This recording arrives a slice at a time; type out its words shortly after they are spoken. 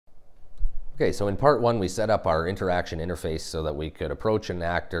Okay, so in part one, we set up our interaction interface so that we could approach an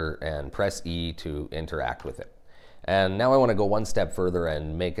actor and press E to interact with it. And now I want to go one step further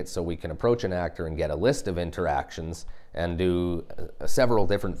and make it so we can approach an actor and get a list of interactions and do several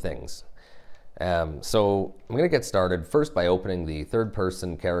different things. So I'm going to get started first by opening the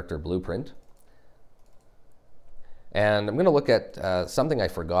third-person character blueprint. And I'm going to look at something I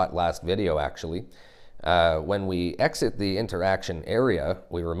forgot last video, actually. When we exit the interaction area,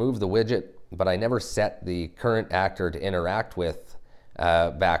 we remove the widget, but I never set the current actor to interact with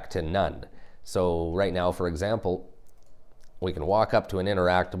back to none. So right now, for example, we can walk up to an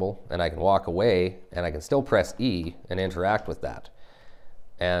interactable, and I can walk away, and I can still press E and interact with that.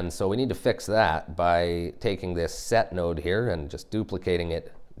 And so we need to fix that by taking this set node here and just duplicating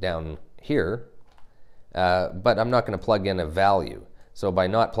it down here. But I'm not going to plug in a value. So by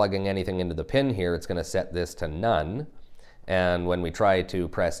not plugging anything into the pin here, it's going to set this to none. And when we try to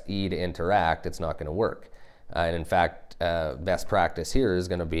press E to interact, it's not going to work. And in fact, best practice here is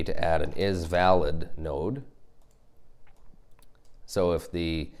going to be to add an isValid node. So if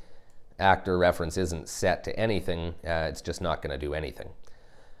the actor reference isn't set to anything, it's just not going to do anything.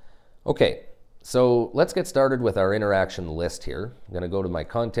 Okay, so let's get started with our interaction list here. I'm going to go to my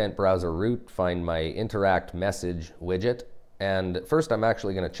content browser root, find my interact message widget. And first, I'm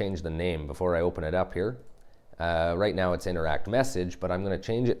actually going to change the name before I open it up here. Right now, it's interact message, but I'm going to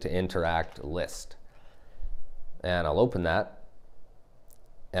change it to interact list. And I'll open that.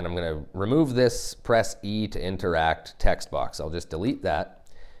 And I'm going to remove this press E to interact text box. I'll just delete that.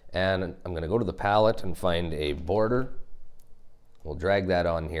 And I'm going to go to the palette and find a border. We'll drag that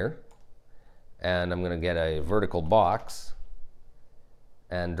on here. And I'm going to get a vertical box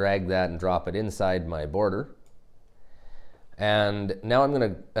and drag that and drop it inside my border. And now I'm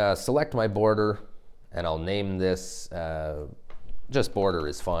going to select my border, and I'll name this, just border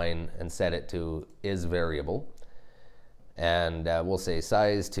is fine, and set it to isVariable. And we'll say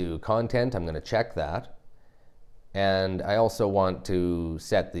size to content. I'm going to check that. And I also want to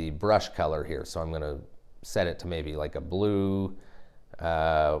set the brush color here. So I'm going to set it to maybe like a blue,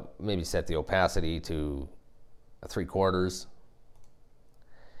 maybe set the opacity to 3/4.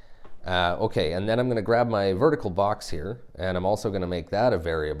 Okay, and then I'm going to grab my vertical box here, and I'm also going to make that a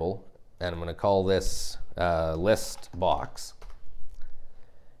variable, and I'm going to call this list box.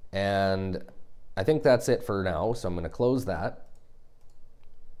 And I think that's it for now, so I'm going to close that.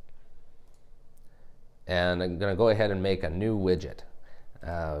 And I'm going to go ahead and make a new widget.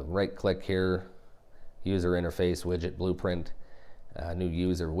 Right-click here, user interface widget blueprint, new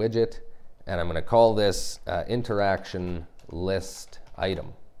user widget, and I'm going to call this interaction list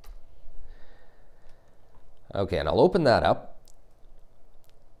item. Okay, and I'll open that up.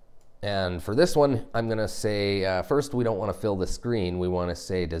 And for this one, I'm going to say, first, we don't want to fill the screen. We want to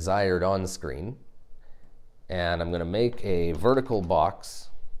say desired on screen. And I'm going to make a vertical box,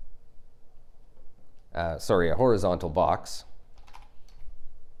 a horizontal box.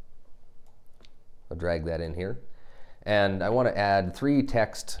 I'll drag that in here. And I want to add 3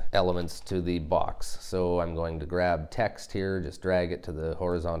 text elements to the box. So I'm going to grab text here, just drag it to the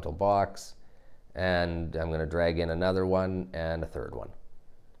horizontal box. And I'm going to drag in another one and a third one.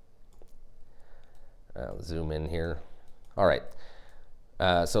 I'll zoom in here. All right.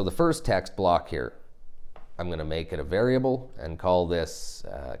 So the first text block here, I'm going to make it a variable and call this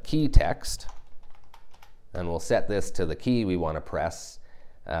key text. And we'll set this to the key we want to press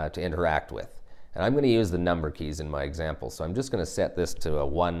to interact with. And I'm going to use the number keys in my example. So I'm just going to set this to a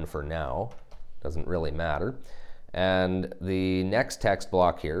 1 for now. Doesn't really matter. And the next text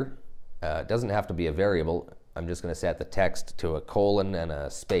block here, it doesn't have to be a variable. I'm just going to set the text to a colon and a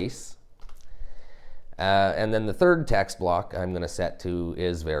space. And then the third text block I'm going to set to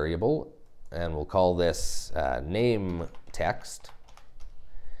isVariable, and we'll call this name text.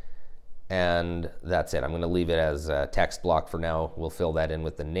 And that's it. I'm going to leave it as a text block for now. We'll fill that in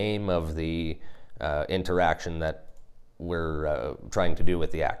with the name of the interaction that we're trying to do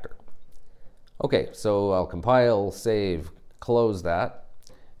with the actor. Okay, so I'll compile, save, close that.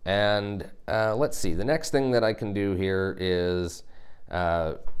 And let's see, the next thing that I can do here is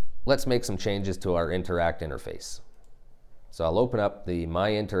let's make some changes to our interact interface. So I'll open up the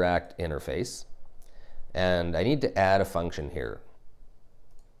My Interact interface, and I need to add a function here.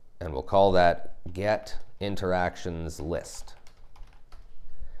 And we'll call that Get Interactions List.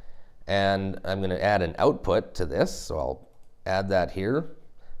 And I'm going to add an output to this, so I'll add that here.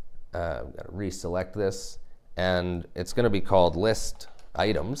 I'm going to reselect this, and it's going to be called List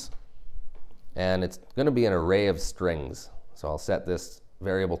Items, and it's going to be an array of strings. So I'll set this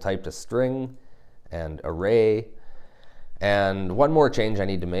variable type to string and array. And one more change I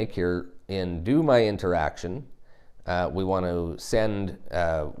need to make here in do my interaction, we want to send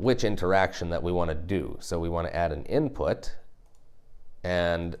which interaction that we want to do. So we want to add an input,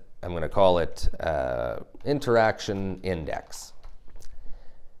 and I'm going to call it interaction index.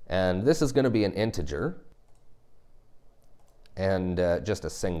 And this is going to be an integer, and just a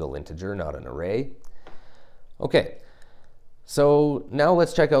single integer, not an array. Okay, so now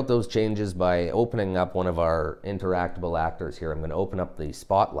let's check out those changes by opening up one of our interactable actors here. I'm going to open up the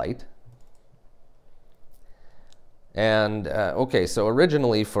spotlight. And okay, so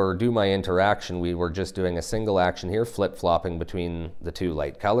originally for do my interaction, we were just doing a single action here, flip-flopping between the two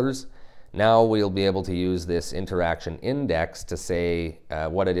light colors. Now we'll be able to use this interaction index to say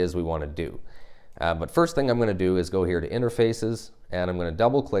what it is we want to do. But first thing I'm going to do is go here to interfaces, and I'm going to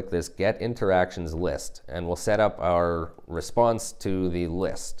double click this get interactions list, and we'll set up our response to the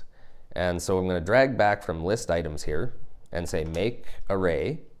list. And so I'm going to drag back from list items here and say make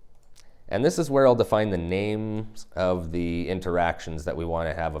array. And this is where I'll define the names of the interactions that we want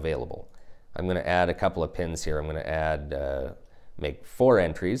to have available. I'm going to add a couple of pins here. I'm going to add, make 4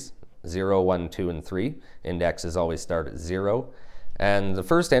 entries, 0, 1, 2, and 3. Indexes always start at 0. And the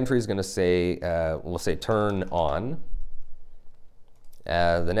first entry is going to say, we'll say turn on.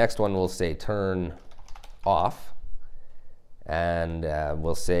 The next one will say turn off. And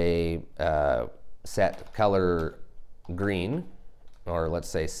we'll say set color green, or let's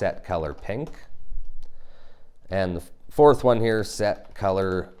say set color pink. And the fourth one here, set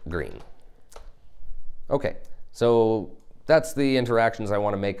color green. Okay, so that's the interactions I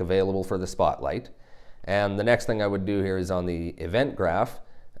want to make available for the spotlight. And the next thing I would do here is on the event graph,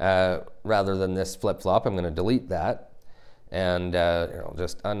 rather than this flip-flop, I'm going to delete that. And I'll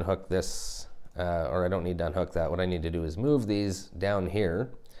just unhook this, or I don't need to unhook that. What I need to do is move these down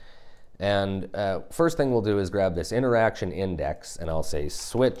here. And first thing we'll do is grab this interaction index, and I'll say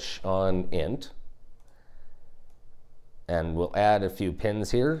switch on int. And we'll add a few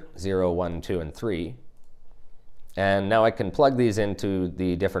pins here, 0, 1, 2, and 3. And now I can plug these into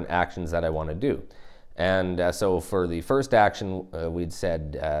the different actions that I want to do. And so for the first action, we'd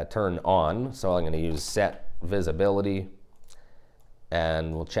said turn on. So I'm going to use set visibility,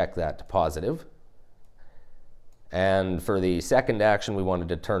 and we'll check that to positive. And for the second action, we wanted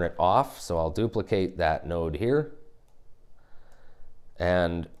to turn it off, so I'll duplicate that node here.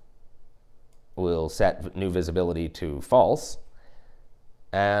 And we'll set new visibility to false.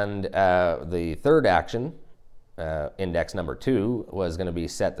 And the third action, index number 2, was going to be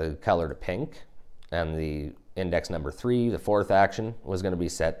set the color to pink. And the index number 3, the fourth action, was going to be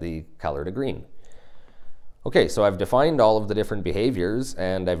set the color to green. Okay, so I've defined all of the different behaviors,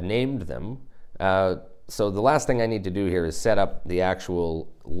 and I've named them. So the last thing I need to do here is set up the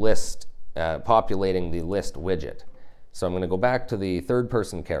actual list, populating the list widget. So I'm going to go back to the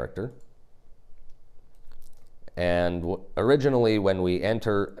third-person character. And originally, when we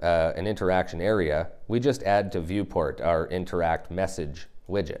enter an interaction area, we just add to viewport our interact message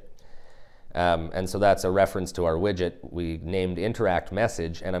widget. And so that's a reference to our widget we named interact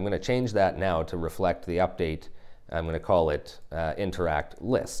message, and I'm going to change that now to reflect the update. I'm going to call it interact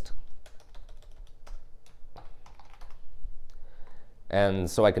list. And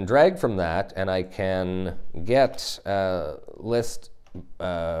so I can drag from that, and I can get list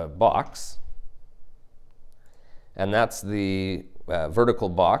box. And that's the vertical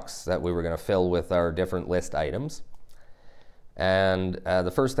box that we were going to fill with our different list items. And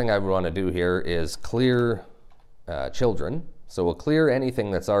the first thing I would want to do here is clear children. So we'll clear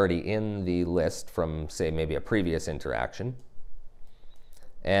anything that's already in the list from, say, maybe a previous interaction.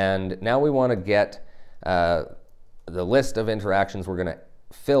 And now we want to get the list of interactions we're going to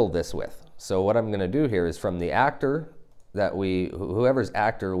fill this with. So what I'm going to do here is from the actor that whoever's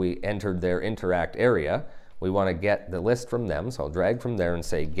actor we entered their interact area, we want to get the list from them. So I'll drag from there and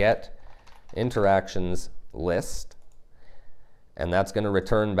say get interactions list. And that's going to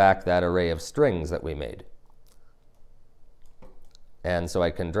return back that array of strings that we made. And so I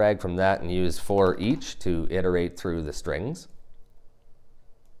can drag from that and use for each to iterate through the strings.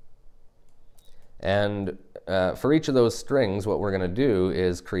 And for each of those strings, what we're going to do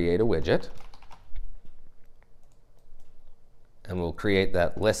is create a widget. And we'll create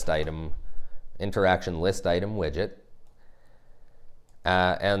that list item, interaction list item widget.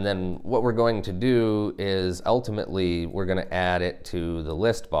 And then what we're going to do is ultimately we're going to add it to the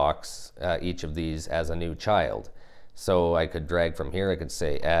list box, each of these as a new child. So I could drag from here, I could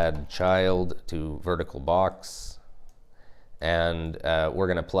say add child to vertical box. And we're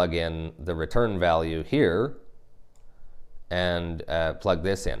going to plug in the return value here and plug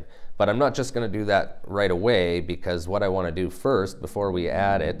this in. But I'm not just going to do that right away, because what I want to do first before we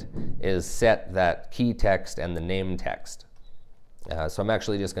add it is set that key text and the name text. So I'm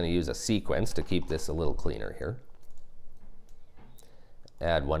actually just going to use a sequence to keep this a little cleaner here.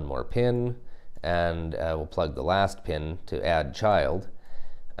 Add one more pin, and we'll plug the last pin to add child.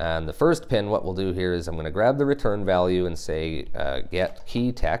 And the first pin, what we'll do here is I'm going to grab the return value and say get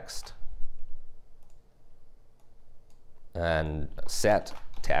key text and set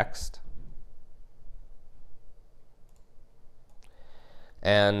text.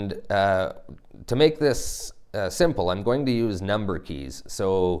 And to make this simple, I'm going to use number keys.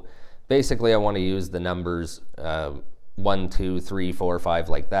 So basically I want to use the numbers 1, 2, 3, 4, 5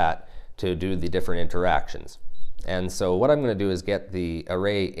 like that to do the different interactions. And so what I'm going to do is get the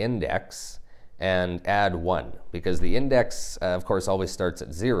array index and add 1, because the index of course always starts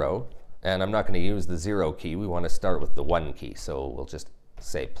at 0, and I'm not going to use the 0 key. We want to start with the 1 key, so we'll just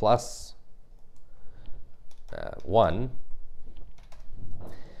say plus 1,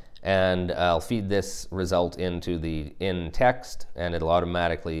 and I'll feed this result into the in text, and it'll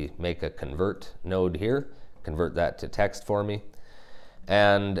automatically make a convert node here, convert that to text for me.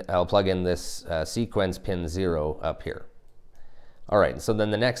 And I'll plug in this sequence pin 0 up here. All right, so then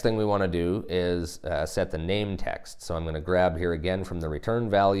the next thing we want to do is set the name text. So I'm going to grab here again from the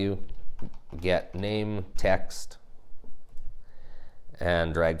return value, get name text,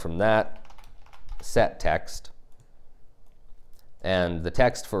 and drag from that, set text. And the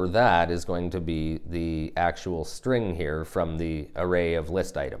text for that is going to be the actual string here from the array of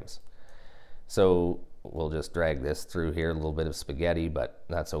list items. So we'll just drag this through here, a little bit of spaghetti, but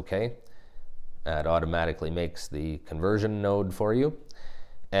that's okay. It automatically makes the conversion node for you,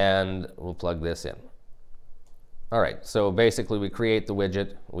 and we'll plug this in. All right, so basically we create the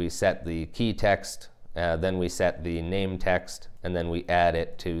widget, we set the key text, then we set the name text, and then we add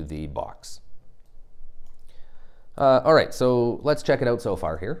it to the box. All right, so let's check it out so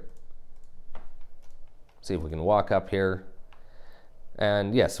far here. See if we can walk up here.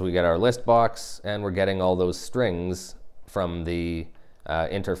 And yes, we get our list box, and we're getting all those strings from the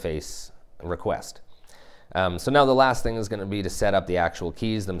interface request. So now the last thing is going to be to set up the actual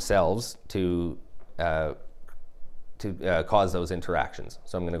keys themselves to cause those interactions.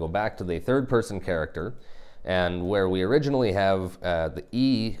 So I'm going to go back to the third-person character, and where we originally have the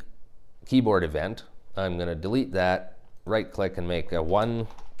E keyboard event, I'm going to delete that, right-click, and make a 1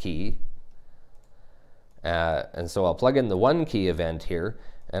 key. And so I'll plug in the 1 key event here,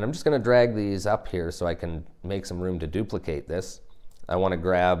 and I'm just going to drag these up here so I can make some room to duplicate this. I want to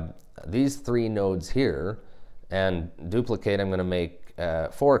grab these 3 nodes here and duplicate. I'm going to make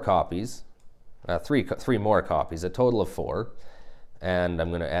 4 copies, 3 more copies, a total of 4. And I'm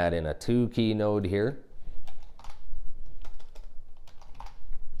going to add in a 2 key node here.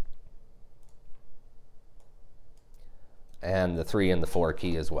 And the 3 and the 4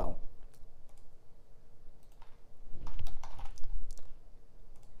 key as well.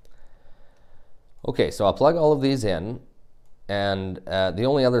 Okay, so I'll plug all of these in, and the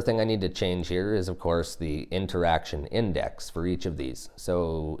only other thing I need to change here is, of course, the interaction index for each of these.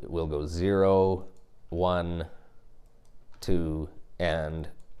 So we'll go 0, 1, 2, and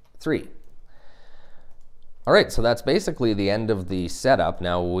 3. All right, so that's basically the end of the setup.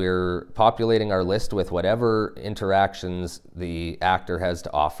 Now we're populating our list with whatever interactions the actor has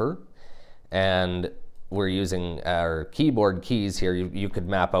to offer, and we're using our keyboard keys here. You could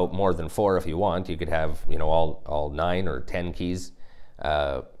map out more than 4 if you want. You could have, you know, all 9 or 10 keys,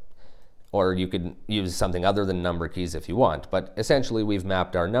 or you could use something other than number keys if you want. But essentially, we've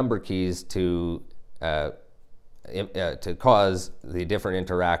mapped our number keys to cause the different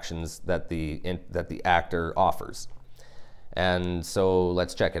interactions that the actor offers. And so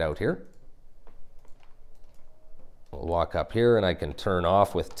let's check it out here. We'll walk up here, and I can turn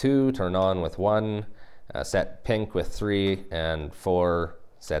off with 2, turn on with 1. Set pink with 3, and 4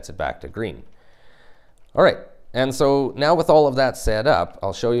 sets it back to green. All right, and so now with all of that set up,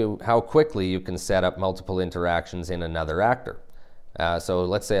 I'll show you how quickly you can set up multiple interactions in another actor. So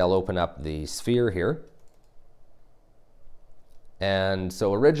let's say I'll open up the sphere here. And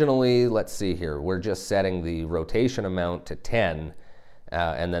so originally, let's see here, we're just setting the rotation amount to 10,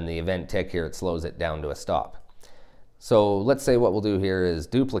 and then the event tick here, it slows it down to a stop. So let's say what we'll do here is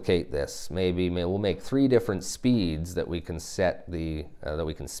duplicate this. Maybe we'll make 3 different speeds that we can set that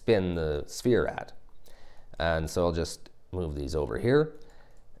we can spin the sphere at. And so I'll just move these over here.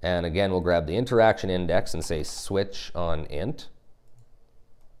 And again, we'll grab the interaction index and say switch on int.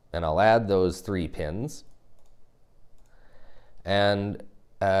 And I'll add those 3 pins. And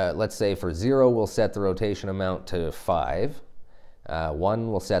let's say for 0, we'll set the rotation amount to 5.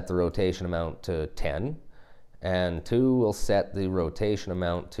 1 will set the rotation amount to 10, and 2 will set the rotation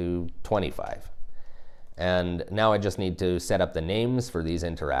amount to 25. And now I just need to set up the names for these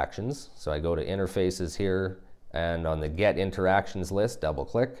interactions. So I go to Interfaces here, and on the Get Interactions list, double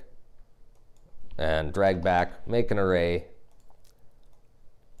click, and drag back, make an array,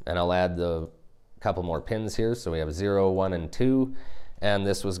 and I'll add the couple more pins here. So we have 0, 1, and 2, and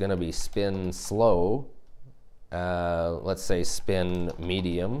this was going to be spin slow. Let's say spin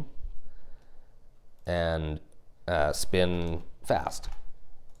medium, and spin fast.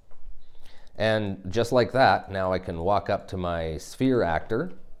 And just like that, now I can walk up to my sphere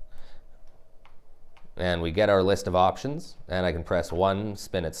actor, and we get our list of options, and I can press 1,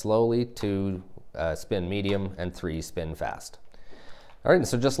 spin it slowly, 2, spin medium, and 3, spin fast. All right, and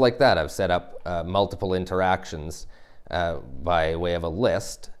so just like that, I've set up multiple interactions by way of a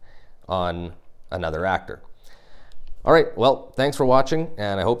list on another actor. All right, well, thanks for watching,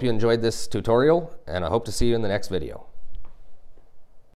 and I hope you enjoyed this tutorial, and I hope to see you in the next video.